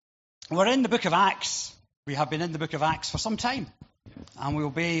We're in the book of Acts. We have been in the book of Acts for some time.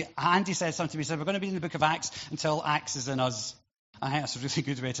 And Andy said something to me, he said, we're going to be in the book of Acts until Acts is in us. I think that's a really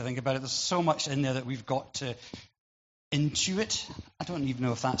good way to think about it. There's so much in there that we've got to intuit. I don't even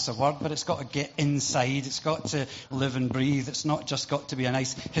know if that's a word, but it's got to get inside. It's got to live and breathe. It's not just got to be a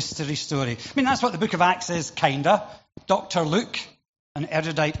nice history story. I mean, that's what the book of Acts is, kinda. Dr. Luke, an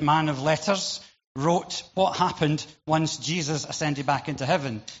erudite man of letters, wrote what happened once Jesus ascended back into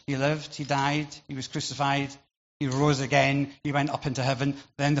heaven. He lived, he died, he was crucified, he rose again, he went up into heaven,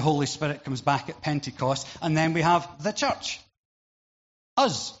 then the Holy Spirit comes back at Pentecost, and then we have the church.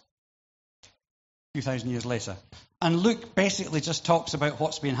 Us. 2,000 years later. And Luke basically just talks about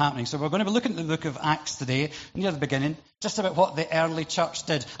what's been happening. So we're going to be looking at the book of Acts today, near the beginning, just about what the early church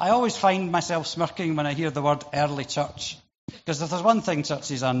did. I always find myself smirking when I hear the word early church. Because if there's one thing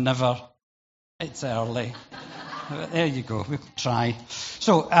churches are never, it's early. There you go, we'll try.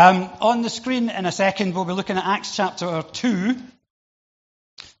 So, on the screen in a second, we'll be looking at Acts chapter 2,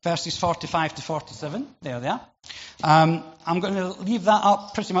 verses 45 to 47. There they are. I'm going to leave that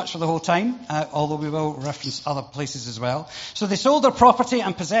up pretty much for the whole time, although we will reference other places as well. So they sold their property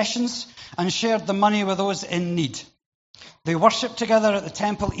and possessions and shared the money with those in need. They worshipped together at the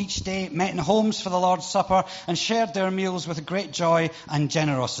temple each day, met in homes for the Lord's Supper, and shared their meals with great joy and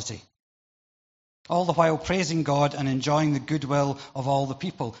generosity, all the while praising God and enjoying the goodwill of all the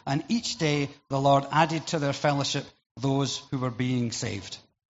people. And each day the Lord added to their fellowship those who were being saved.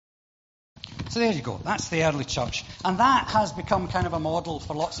 So there you go. That's the early church. And that has become kind of a model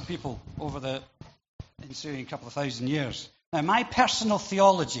for lots of people over the ensuing couple of thousand years. Now, my personal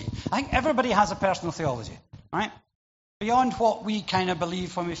theology, I think everybody has a personal theology, right? Beyond what we kind of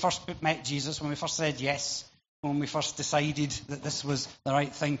believed when we first met Jesus, when we first said yes, when we first decided that this was the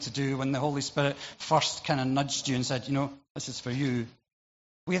right thing to do, when the Holy Spirit first kind of nudged you and said, you know, this is for you,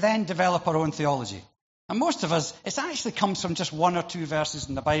 we then develop our own theology. And most of us, it actually comes from just one or two verses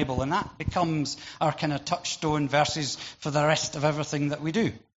in the Bible, and that becomes our kind of touchstone verses for the rest of everything that we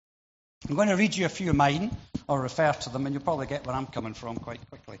do. I'm going to read you a few of mine, or refer to them, and you'll probably get where I'm coming from quite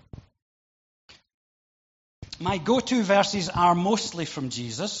quickly. My go-to verses are mostly from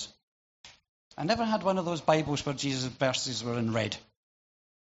Jesus. I never had one of those Bibles where Jesus' verses were in red.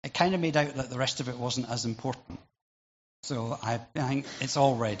 It kind of made out that the rest of it wasn't as important. So I think it's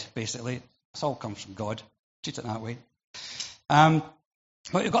all red, basically. It all comes from God. Treat it that way. But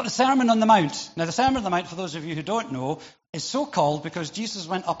we've got the Sermon on the Mount. Now, the Sermon on the Mount, for those of you who don't know, is so called because Jesus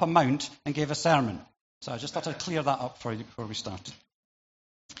went up a mount and gave a sermon. So I just thought I'd clear that up for you before we started.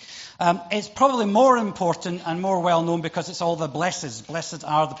 It's probably more important and more well-known because it's all the blesseds. Blessed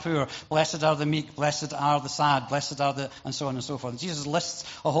are the poor, blessed are the meek, blessed are the sad, blessed are the... and so on and so forth. Jesus lists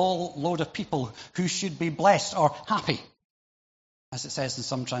a whole load of people who should be blessed or happy, as it says in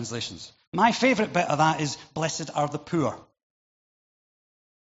some translations. My favourite bit of that is, blessed are the poor.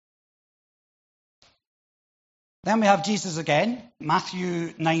 Then we have Jesus again,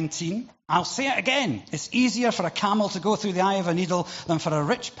 Matthew 19. I'll say it again. It's easier for a camel to go through the eye of a needle than for a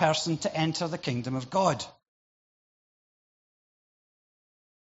rich person to enter the kingdom of God.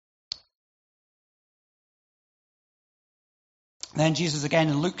 Then Jesus again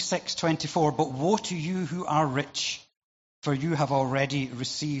in Luke 6:24. But woe to you who are rich, for you have already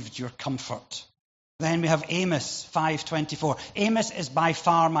received your comfort. Then we have Amos 5:24. Amos is by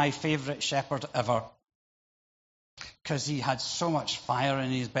far my favourite shepherd ever, because he had so much fire in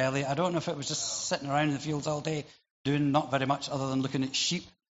his belly. I don't know if it was just sitting around in the fields all day doing not very much other than looking at sheep,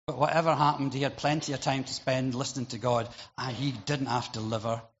 but whatever happened, he had plenty of time to spend listening to God, and he didn't have to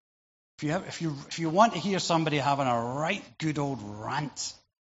liver. If you want to hear somebody having a right good old rant,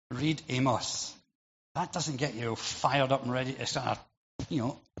 read Amos. That doesn't get you fired up and ready to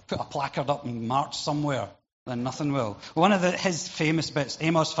put a placard up and march somewhere. Then nothing will. One of his famous bits,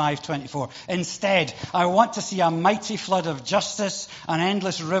 Amos 5:24. Instead, I want to see a mighty flood of justice, an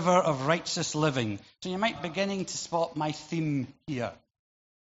endless river of righteous living. So you might be beginning to spot my theme here.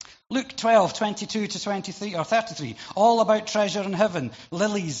 Luke 12:22 to 23 or 33. All about treasure in heaven,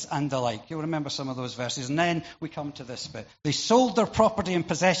 lilies and the like. You'll remember some of those verses. And then we come to this bit. They sold their property and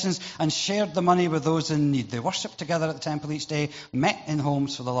possessions and shared the money with those in need. They worshipped together at the temple each day, met in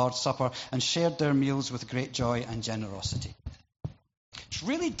homes for the Lord's Supper, and shared their meals with great joy and generosity. It's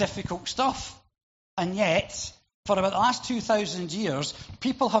really difficult stuff. And yet, for about the last 2,000 years,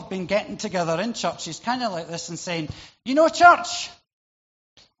 people have been getting together in churches kind of like this and saying, you know, church...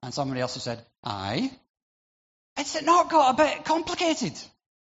 And somebody else has said, aye. It's not got a bit complicated.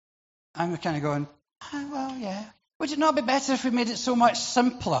 And we're kind of going, well, yeah. Would it not be better if we made it so much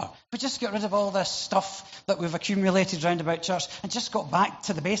simpler? If we just get rid of all this stuff that we've accumulated round about church and just got back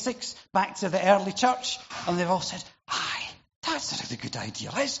to the basics, back to the early church? And they've all said, aye, that's a really good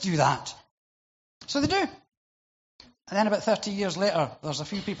idea. Let's do that. So they do. And then about 30 years later, there's a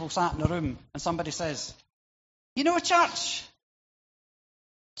few people sat in a room and somebody says, you know, church,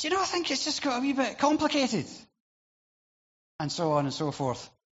 do you know, I think it's just got a wee bit complicated. And so on and so forth.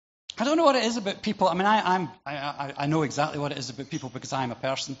 I don't know what it is about people. I mean, I know exactly what it is about people because I'm a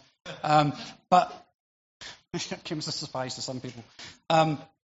person. But it came as a surprise to some people.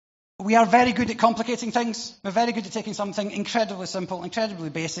 We are very good at complicating things. We're very good at taking something incredibly simple, incredibly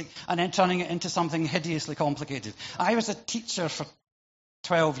basic, and then turning it into something hideously complicated. I was a teacher for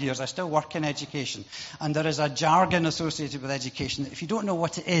 12 years. I still work in education. And there is a jargon associated with education that if you don't know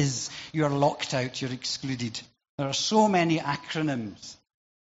what it is, you're locked out, you're excluded. There are so many acronyms.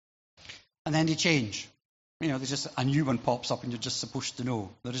 And then they change. You know, there's just a new one pops up and you're just supposed to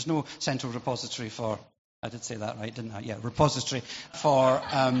know. There is no central repository for, I did say that right, didn't I? Yeah, repository for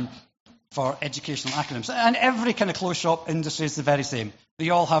educational acronyms. And every kind of clothes shop industry is the very same.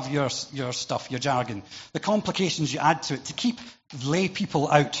 They all have your stuff, your jargon. The complications you add to it to keep lay people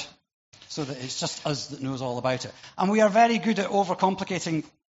out so that it's just us that knows all about it. And we are very good at overcomplicating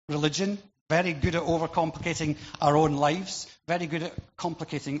religion, very good at overcomplicating our own lives, very good at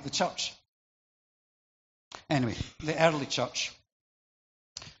complicating the church. Anyway, the early church.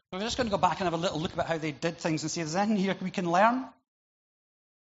 We're just going to go back and have a little look about how they did things and see if there's anything here we can learn.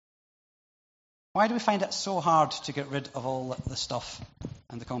 Why do we find it so hard to get rid of all the stuff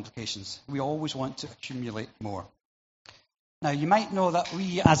and the complications? We always want to accumulate more. Now, you might know that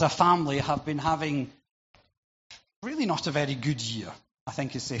we as a family have been having really not a very good year, I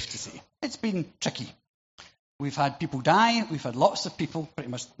think is safe to say. It's been tricky. We've had people die. We've had lots of people,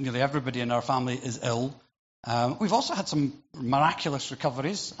 pretty much nearly everybody in our family is ill. We've also had some miraculous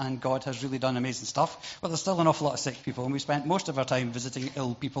recoveries, and God has really done amazing stuff. But there's still an awful lot of sick people, and we spent most of our time visiting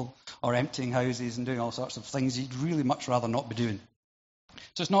ill people or emptying houses and doing all sorts of things you'd really much rather not be doing.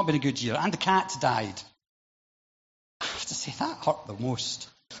 So it's not been a good year. And the cat died. I have to say, that hurt the most.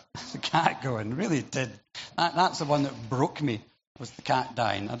 The cat going, really did. That's the one that broke me, was the cat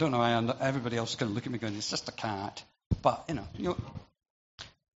dying. I don't know why everybody else is going to look at me going, it's just a cat. But, you know.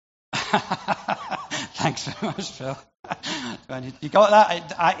 Thanks very much, Phil. You got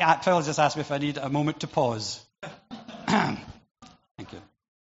that? Phil just asked me if I need a moment to pause. Thank you.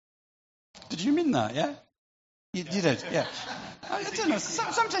 Did you mean that, yeah? You did, yeah. I don't know.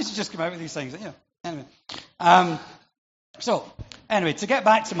 Sometimes you just come out with these things. Yeah. Anyway. Anyway, to get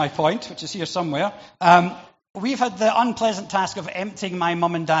back to my point, which is here somewhere, we've had the unpleasant task of emptying my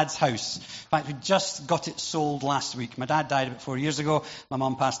mum and dad's house. In fact, we just got it sold last week. My dad died about 4 years ago. My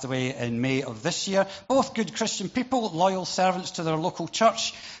mum passed away in May of this year. Both good Christian people, loyal servants to their local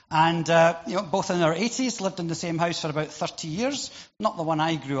church, and both in their 80s, lived in the same house for about 30 years. Not the one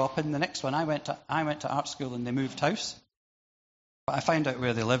I grew up in. The next one, I went to art school and they moved house. But I found out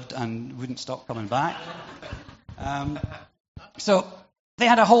where they lived and wouldn't stop coming back. So they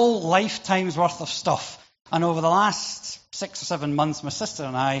had a whole lifetime's worth of stuff. And over the last 6 or 7 months, my sister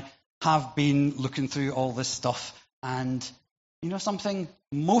and I have been looking through all this stuff. And you know something?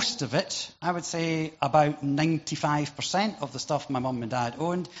 Most of it, I would say about 95% of the stuff my mum and dad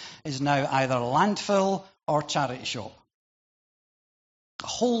owned, is now either landfill or charity shop. A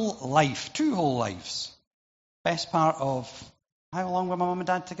whole life, 2 whole lives. Best part of, how long were my mum and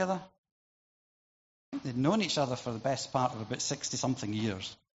dad together? I think they'd known each other for the best part of about 60-something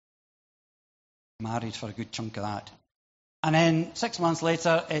years. Married for a good chunk of that. And then 6 months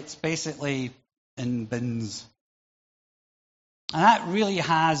later, it's basically in bins. And that really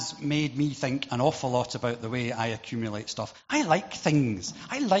has made me think an awful lot about the way I accumulate stuff. I like things.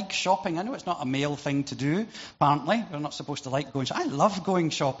 I like shopping. I know it's not a male thing to do, apparently. We're not supposed to like going shopping. I love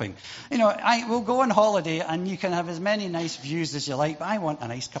going shopping. You know, we'll go on holiday and you can have as many nice views as you like, but I want a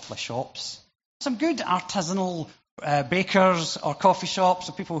nice couple of shops. Some good artisanal bakers or coffee shops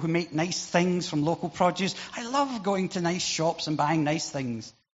or people who make nice things from local produce. I love going to nice shops and buying nice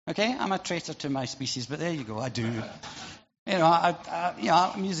things. Okay, I'm a traitor to my species, but there you go, I do. You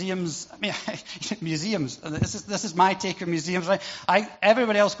know, museums. I mean, museums. This is my take on museums. Right?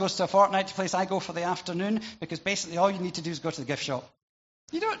 Everybody else goes to a fortnightly place. I go for the afternoon because basically all you need to do is go to the gift shop.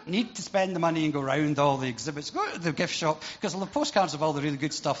 You don't need to spend the money and go round all the exhibits. Go to the gift shop because the postcards have all the really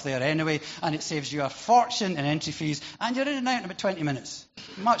good stuff there anyway, and it saves you a fortune in entry fees, and you're in and out in about 20 minutes.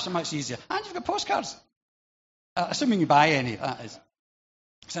 Much easier. And you've got postcards. Assuming you buy any, that is.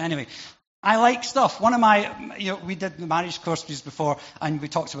 So anyway, I like stuff. One of my, we did the marriage courses before, and we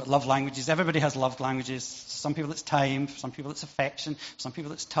talked about love languages. Everybody has love languages. Some people it's time, some people it's affection, some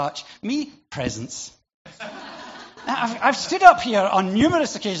people it's touch. Me, presents. I've stood up here on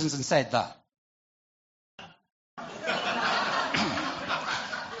numerous occasions and said that.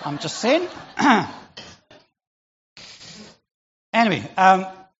 I'm just saying. Anyway,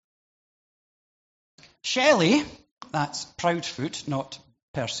 Shelley, that's Proudfoot, not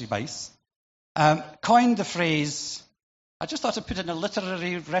Percy Bysshe, coined the phrase. I just thought I'd put in a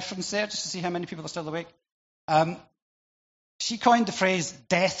literary reference there just to see how many people are still awake. She coined the phrase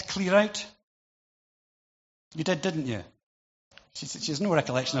death clear out. You did, didn't you? She has no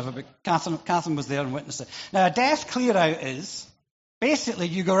recollection of it, but Catherine was there and witnessed it. Now, a death clear out is basically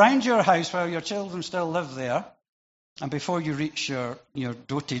you go around your house while your children still live there, and before you reach your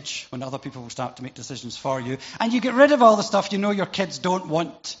dotage, when other people will start to make decisions for you, and you get rid of all the stuff you know your kids don't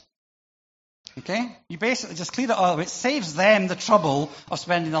want. Okay? You basically just clear it all away. It saves them the trouble of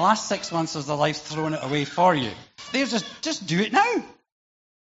spending the last 6 months of their life throwing it away for you. They just do it now.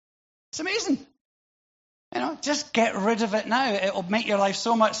 It's amazing. Just get rid of it now. It'll make your life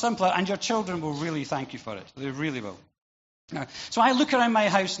so much simpler, and your children will really thank you for it. They really will. So I look around my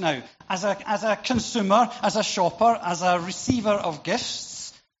house now as a consumer, as a shopper, as a receiver of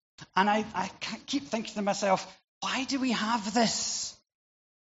gifts, and I keep thinking to myself, why do we have this?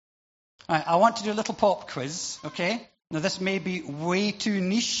 Right, I want to do a little pop quiz, okay? Now this may be way too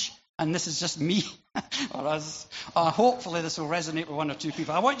niche, and this is just me or us. Hopefully this will resonate with one or two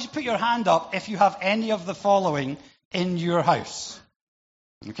people. I want you to put your hand up if you have any of the following in your house.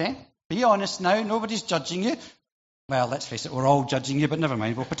 Okay? Be honest now, nobody's judging you. Well, let's face it, we're all judging you, but never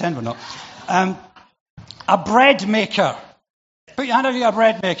mind, we'll pretend we're not. A bread maker. Put your hand up if you have a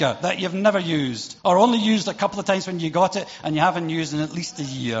bread maker that you've never used, or only used a couple of times when you got it, and you haven't used in at least a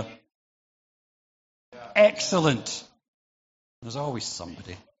year. Excellent. There's always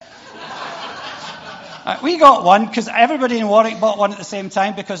somebody. We got one because everybody in Warwick bought one at the same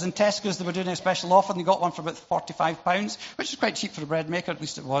time, because in Tesco's they were doing a special offer and they got one for about £45, which is quite cheap for a bread maker. At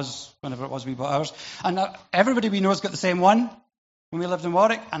least it was whenever it was we bought ours. And everybody we know has got the same one when we lived in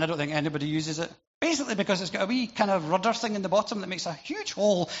Warwick, and I don't think anybody uses it. Basically because it's got a wee kind of rudder thing in the bottom that makes a huge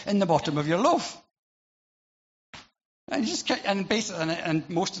hole in the bottom of your loaf. And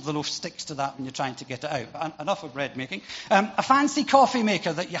most of the loaf sticks to that when you're trying to get it out. But enough of bread making. A fancy coffee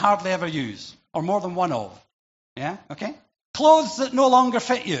maker that you hardly ever use, or more than one of. Yeah, okay. Clothes that no longer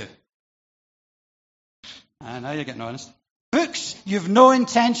fit you. Now you're getting honest. Books you've no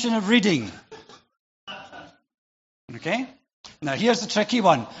intention of reading. Okay. Now here's the tricky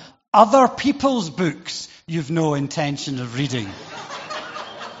one. Other people's books you've no intention of reading.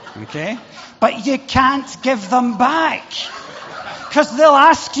 Okay. But you can't give them back, because they'll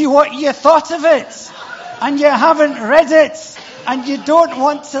ask you what you thought of it, and you haven't read it, and you don't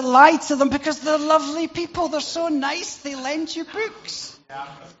want to lie to them because they're lovely people. They're so nice. They lend you books.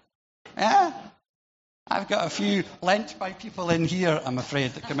 Yeah. I've got a few lent by people in here, I'm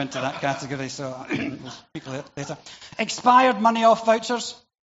afraid, that come into that category, so we'll speak later. Expired money off vouchers.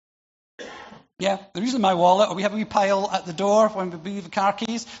 Yeah, they're usually in my wallet, or we have a wee pile at the door when we leave the car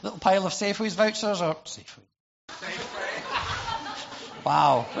keys, a little pile of Safeways vouchers, or Safeway.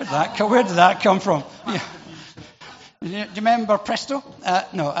 Wow, where did that come from? Yeah. Do you remember Presto?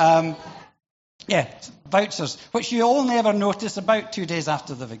 No. Yeah, vouchers, which you only ever notice about 2 days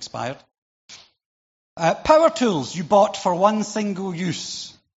after they've expired. Power tools you bought for one single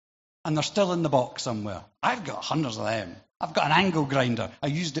use, and they're still in the box somewhere. I've got hundreds of them. I've got an angle grinder. I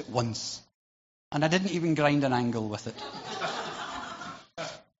used it once. And I didn't even grind an angle with it.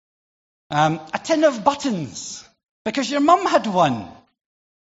 A tin of buttons, because your mum had one.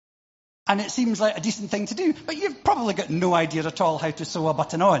 And it seems like a decent thing to do, but you've probably got no idea at all how to sew a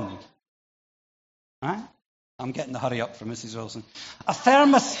button on. Right? I'm getting the hurry up from Mrs. Wilson. A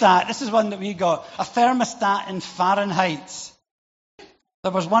thermostat, this is one that we got. A thermostat in Fahrenheit.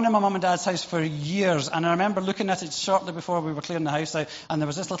 There was one in my mum and dad's house for years, and I remember looking at it shortly before we were clearing the house out, and there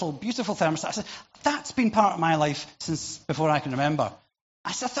was this little beautiful thermostat. I said, that's been part of my life since before I can remember.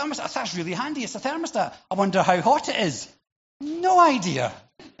 I said, thermostat, that's really handy. It's a thermostat. I wonder how hot it is. No idea.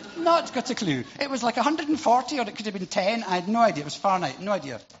 Not got a clue. It was like 140, or it could have been 10. I had no idea. It was Fahrenheit. No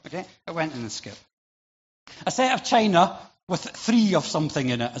idea. Okay? It went in the skip. A set of china with 3 of something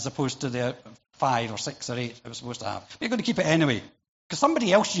in it, as opposed to the 5 or 6 or 8 it was supposed to have. But you're going to keep it anyway. Because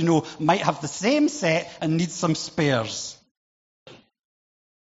somebody else you know might have the same set and needs some spares.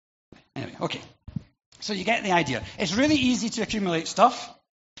 Anyway, okay. So you get the idea. It's really easy to accumulate stuff.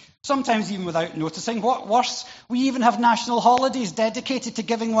 Sometimes even without noticing. What worse, we even have national holidays dedicated to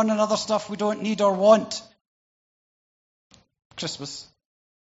giving one another stuff we don't need or want. Christmas,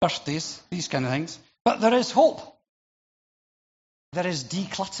 birthdays, these kind of things. But there is hope. There is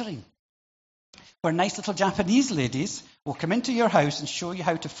decluttering, where nice little Japanese ladies will come into your house and show you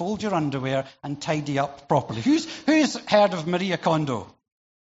how to fold your underwear and tidy up properly. Who's heard of Maria Kondo?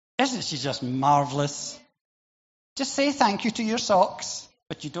 Isn't she just marvellous? Just say thank you to your socks,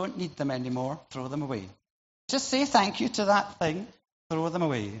 but you don't need them anymore. Throw them away. Just say thank you to that thing. Throw them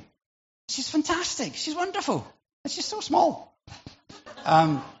away. She's fantastic. She's wonderful. And she's so small.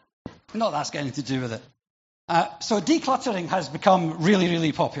 Not that's got anything to do with it. So decluttering has become really,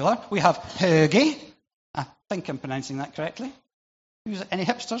 really popular. We have Hygge. I think I'm pronouncing that correctly. Any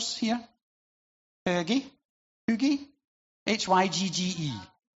hipsters here? Hygge? Hygge?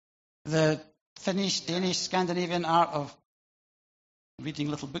 The Finnish, Danish, Scandinavian art of reading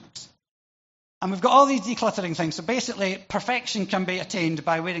little books. And we've got all these decluttering things. So basically, perfection can be attained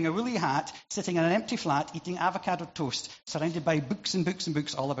by wearing a woolly hat, sitting in an empty flat, eating avocado toast, surrounded by books and books and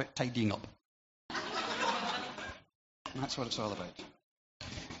books, all about tidying up. And that's what it's all about.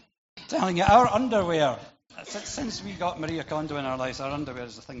 Telling you, our underwear, since we got Maria Kondo in our lives, our underwear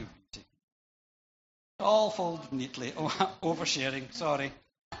is a thing of beauty. All folded neatly. Oh, oversharing, sorry.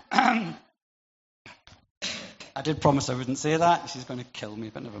 I did promise I wouldn't say that. She's going to kill me,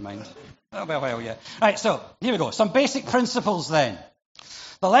 but never mind. Oh, well, yeah. Right, so here we go. Some basic principles then.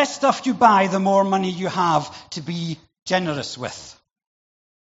 The less stuff you buy, the more money you have to be generous with.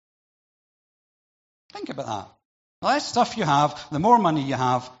 Think about that. The less stuff you have, the more money you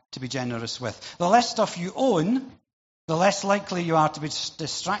have to be generous with. The less stuff you own, the less likely you are to be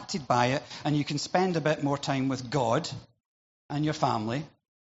distracted by it, and you can spend a bit more time with God and your family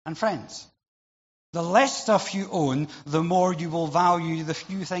and friends. The less stuff you own, the more you will value the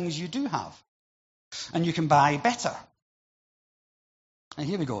few things you do have. And you can buy better. And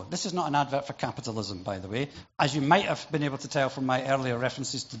here we go. This is not an advert for capitalism, by the way. As you might have been able to tell from my earlier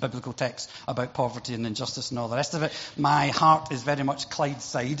references to the biblical text about poverty and injustice and all the rest of it, my heart is very much Clyde's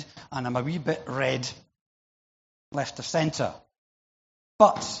side, and I'm a wee bit red left of centre.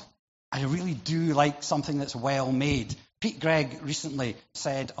 But I really do like something that's well made. Pete Gregg recently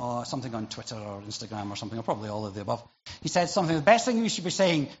said something on Twitter or Instagram or something, or probably all of the above. He said something, the best thing we should be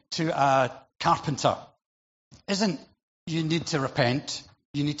saying to a carpenter isn't, you need to repent,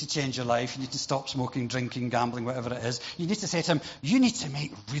 you need to change your life, you need to stop smoking, drinking, gambling, whatever it is. You need to say to him, you need to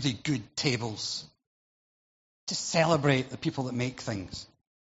make really good tables. Just celebrate the people that make things.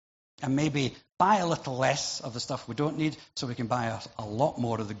 And maybe buy a little less of the stuff we don't need so we can buy a lot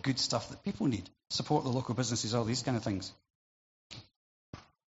more of the good stuff that people need. Support the local businesses, all these kind of things.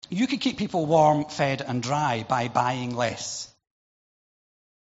 You could keep people warm, fed and dry by buying less.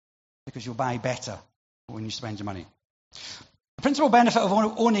 Because you'll buy better when you spend your money. The principal benefit of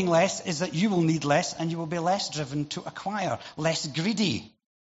owning less is that you will need less and you will be less driven to acquire, less greedy.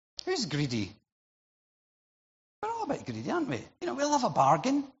 Who's greedy? We're all a bit greedy, aren't we? You know, we love a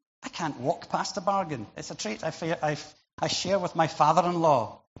bargain. I can't walk past a bargain. It's a trait I share with my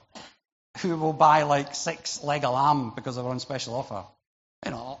father-in-law, who will buy like 6 leg of lamb because they're on special offer.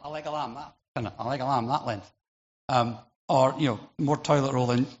 You know, a leg of lamb, that length. Or, you know, more toilet roll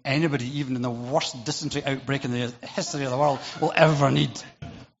than anybody, even in the worst dysentery outbreak in the history of the world, will ever need,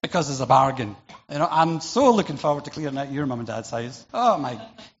 because there's a bargain. You know, I'm so looking forward to clearing out your mum and dad's house. Oh, my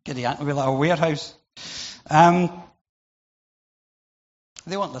giddy aunt will be like a warehouse.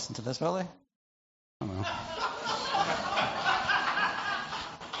 They won't listen to this, will they? Oh, well.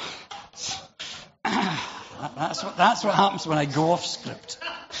 That's what happens when I go off script.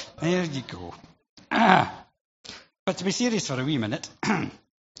 There you go. But to be serious for a wee minute,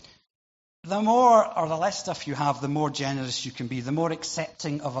 the more or the less stuff you have, the more generous you can be, the more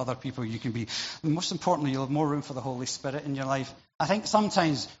accepting of other people you can be. And most importantly, you'll have more room for the Holy Spirit in your life. I think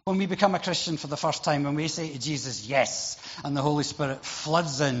sometimes when we become a Christian for the first time, when we say to Jesus, yes, and the Holy Spirit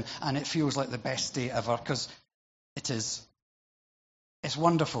floods in, and it feels like the best day ever, because it is. It's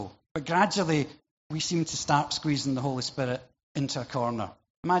wonderful. But gradually, we seem to start squeezing the Holy Spirit into a corner.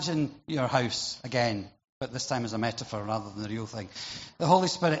 Imagine your house again, but this time as a metaphor rather than the real thing. The Holy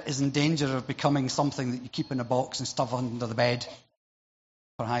Spirit is in danger of becoming something that you keep in a box and stuff under the bed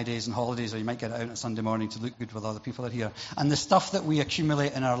for high days and holidays, or you might get it out on Sunday morning to look good with other people that are here. And the stuff that we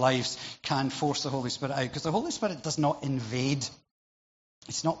accumulate in our lives can force the Holy Spirit out, because the Holy Spirit does not invade.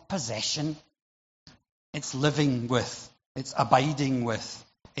 It's not possession. It's living with. It's abiding with.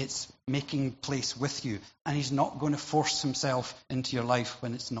 It's making place with you. And he's not going to force himself into your life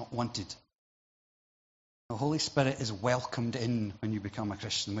when it's not wanted. The Holy Spirit is welcomed in when you become a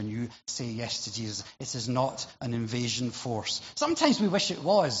Christian, when you say yes to Jesus. It is not an invasion force. Sometimes we wish it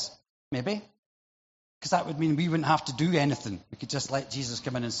was, maybe, because that would mean we wouldn't have to do anything. We could just let Jesus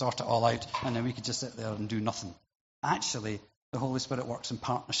come in and sort it all out, and then we could just sit there and do nothing. Actually, the Holy Spirit works in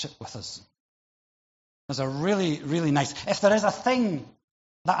partnership with us. There's a really, really nice... If there is a thing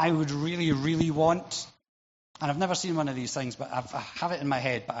that I would really, really want, and I've never seen one of these things, but I have it in my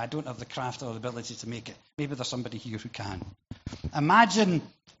head, but I don't have the craft or the ability to make it. Maybe there's somebody here who can. Imagine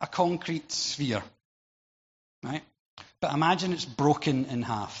a concrete sphere, right? But imagine it's broken in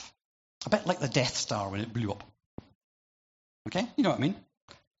half. A bit like the Death Star when it blew up. Okay? You know what I mean?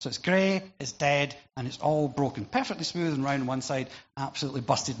 So it's grey, it's dead, and it's all broken. Perfectly smooth and round on one side, absolutely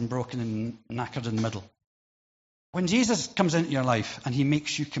busted and broken and knackered in the middle. When Jesus comes into your life and he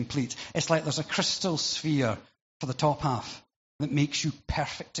makes you complete, it's like there's a crystal sphere for the top half that makes you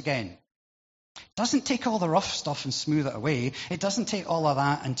perfect again. It doesn't take all the rough stuff and smooth it away. It doesn't take all of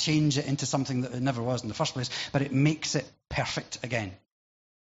that and change it into something that it never was in the first place, but it makes it perfect again.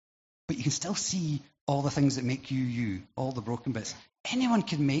 But you can still see all the things that make you, you, all the broken bits. Anyone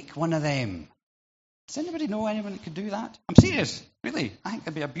can make one of them. Does anybody know anyone that could do that? I'm serious, really. I think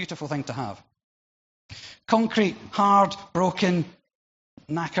it'd be a beautiful thing to have. Concrete, hard, broken,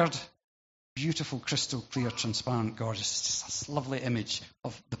 knackered, beautiful, crystal clear, transparent, gorgeous. It's just a lovely image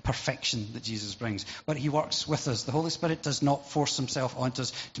of the perfection that Jesus brings. But he works with us. The Holy Spirit does not force himself onto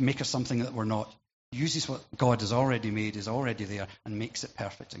us to make us something that we're not. He uses what God has already made, is already there, and makes it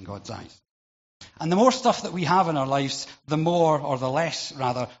perfect in God's eyes. And the more stuff that we have in our lives, the more, or the less,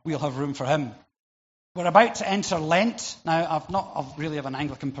 rather, we'll have room for him. We're about to enter Lent. Now, I've really have an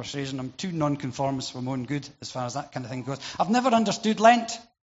Anglican persuasion. I'm too nonconformist for my own good as far as that kind of thing goes. I've never understood Lent.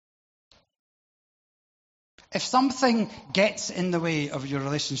 If something gets in the way of your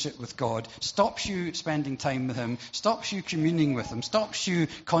relationship with God, stops you spending time with him, stops you communing with him, stops you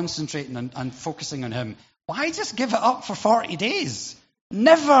concentrating and focusing on him, why just give it up for 40 days?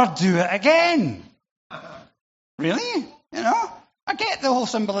 Never do it again. Really? You know? I get the whole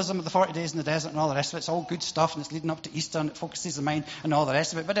symbolism of the 40 days in the desert and all the rest of it. It's all good stuff and it's leading up to Easter and it focuses the mind and all the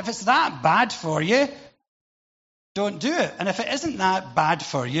rest of it. But if it's that bad for you, don't do it. And if it isn't that bad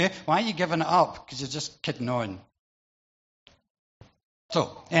for you, why are you giving it up? Because you're just kidding on.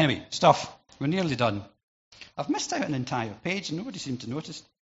 So, anyway, stuff. We're nearly done. I've missed out an entire page and nobody seemed to notice.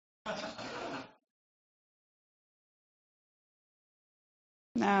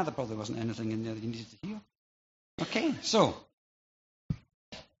 Nah, there probably wasn't anything in there that you needed to hear. Okay, so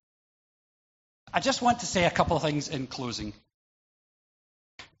I just want to say a couple of things in closing.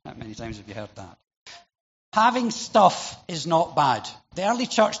 Not many times have you heard that. Having stuff is not bad. The early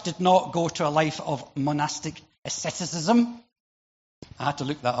church did not go to a life of monastic asceticism. I had to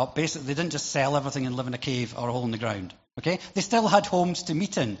look that up. Basically, they didn't just sell everything and live in a cave or a hole in the ground. Okay? They still had homes to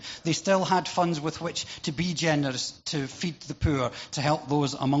meet in. They still had funds with which to be generous, to feed the poor, to help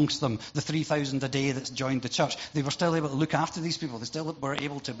those amongst them. The 3,000 a day that's joined the church. They were still able to look after these people. They still were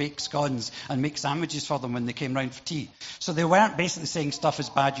able to bake scones and make sandwiches for them when they came round for tea. So they weren't basically saying stuff is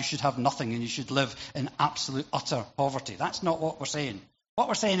bad, you should have nothing and you should live in absolute, utter poverty. That's not what we're saying. What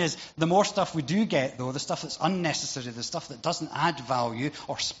we're saying is the more stuff we do get, though, the stuff that's unnecessary, the stuff that doesn't add value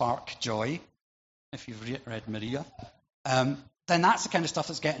or spark joy, if you've read Maria, then that's the kind of stuff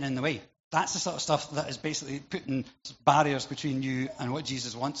that's getting in the way. That's the sort of stuff that is basically putting barriers between you and what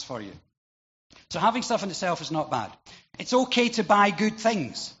Jesus wants for you. So having stuff in itself is not bad. It's okay to buy good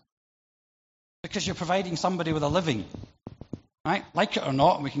things because you're providing somebody with a living. Right? Like it or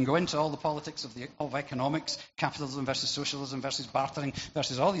not, we can go into all the politics of economics, capitalism versus socialism versus bartering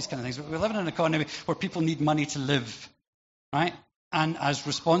versus all these kind of things. But we live in an economy where people need money to live. Right? And as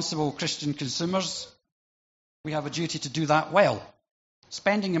responsible Christian consumers, we have a duty to do that well.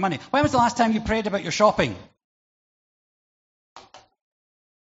 Spending your money. When was the last time you prayed about your shopping?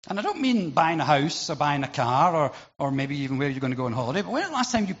 And I don't mean buying a house or buying a car or maybe even where you're going to go on holiday, but when was the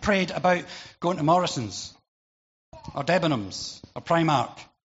last time you prayed about going to Morrison's or Debenhams or Primark?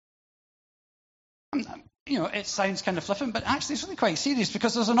 You know, it sounds kind of flippant, but actually it's really quite serious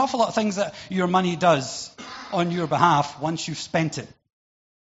because there's an awful lot of things that your money does on your behalf once you've spent it.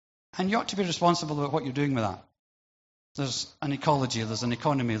 And you ought to be responsible about what you're doing with that. There's an ecology, there's an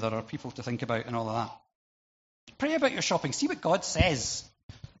economy, there are people to think about and all of that. Pray about your shopping. See what God says.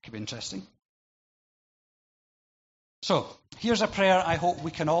 It could be interesting. So, here's a prayer I hope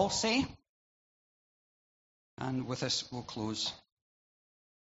we can all say. And with this, we'll close.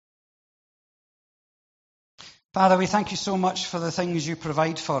 Father, we thank you so much for the things you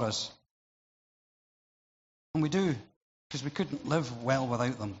provide for us. And we do, because we couldn't live well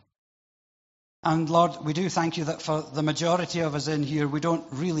without them. And Lord, we do thank you that for the majority of us in here, we don't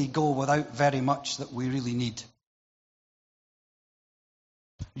really go without very much that we really need.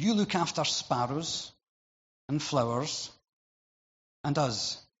 You look after sparrows and flowers and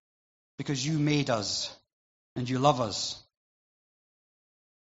us, because you made us and you love us.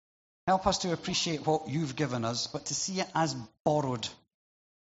 Help us to appreciate what you've given us, but to see it as borrowed,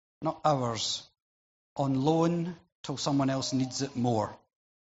 not ours, on loan till someone else needs it more.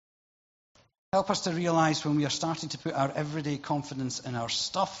 Help us to realize when we are starting to put our everyday confidence in our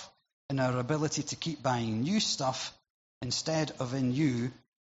stuff, in our ability to keep buying new stuff, instead of in you,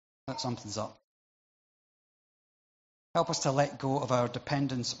 that something's up. Help us to let go of our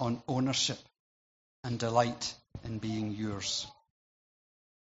dependence on ownership and delight in being yours.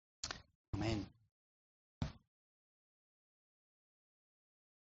 Amen.